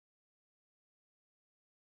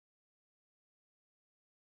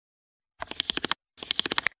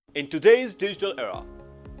In today's digital era,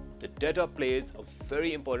 the data plays a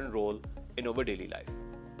very important role in our daily life.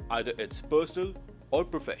 Either it's personal or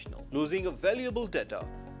professional. Losing a valuable data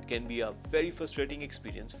can be a very frustrating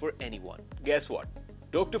experience for anyone. Guess what?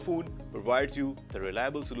 DrFone provides you the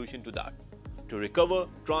reliable solution to that, to recover,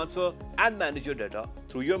 transfer and manage your data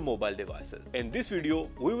through your mobile devices. In this video,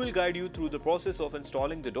 we will guide you through the process of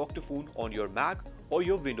installing the DrFone on your Mac or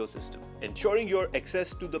your Windows system, ensuring your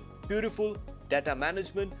access to the beautiful data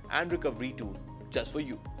management and recovery tool just for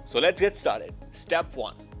you. So let's get started. Step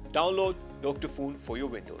 1. Download DrFone for your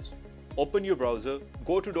Windows. Open your browser,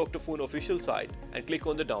 go to DrFone official site and click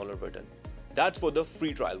on the download button. That's for the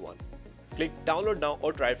free trial one. Click download now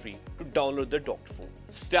or try free to download the DrFone.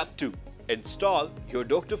 Step 2. Install your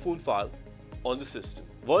DrFone file on the system.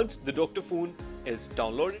 Once the DrFone is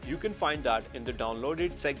downloaded, you can find that in the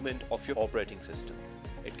downloaded segment of your operating system.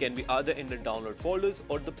 It can be either in the download folders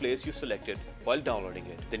or the place you selected while downloading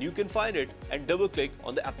it. Then you can find it and double click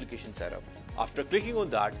on the application setup. After clicking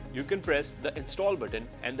on that, you can press the install button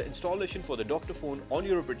and the installation for the DrFone on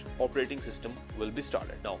your operating system will be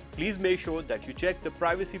started. Now, please make sure that you check the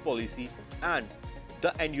privacy policy and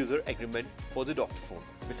the end user agreement for the DrFone.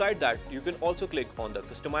 Beside that, you can also click on the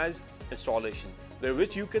customize installation, where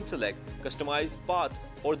which you can select customize path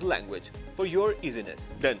or the language for your easiness.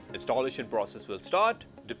 Then installation process will start.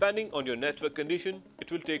 Depending on your network condition,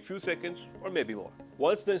 it will take few seconds or maybe more.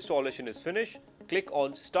 Once the installation is finished, click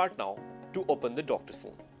on start now to open the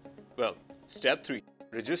DrFone. Well, step 3.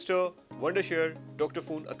 Register Wondershare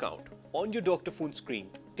Dr.Fone account. On your DrFone screen,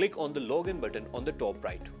 click on the login button on the top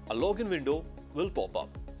right. A login window will pop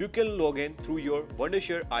up. You can log in through your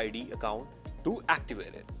Wondershare ID account to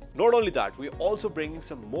activate it. Not only that, we are also bringing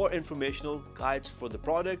some more informational guides for the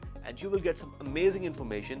product, and you will get some amazing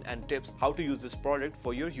information and tips how to use this product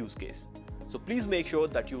for your use case. So please make sure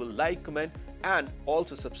that you will like, comment and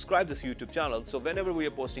also subscribe this YouTube channel, so whenever we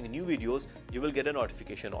are posting new videos, you will get a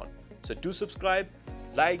notification on. So do subscribe,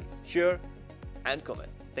 like, share and comment.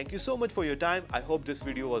 Thank you so much for your time. I hope this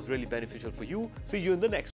video was really beneficial for you. See you in the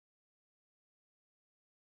next one.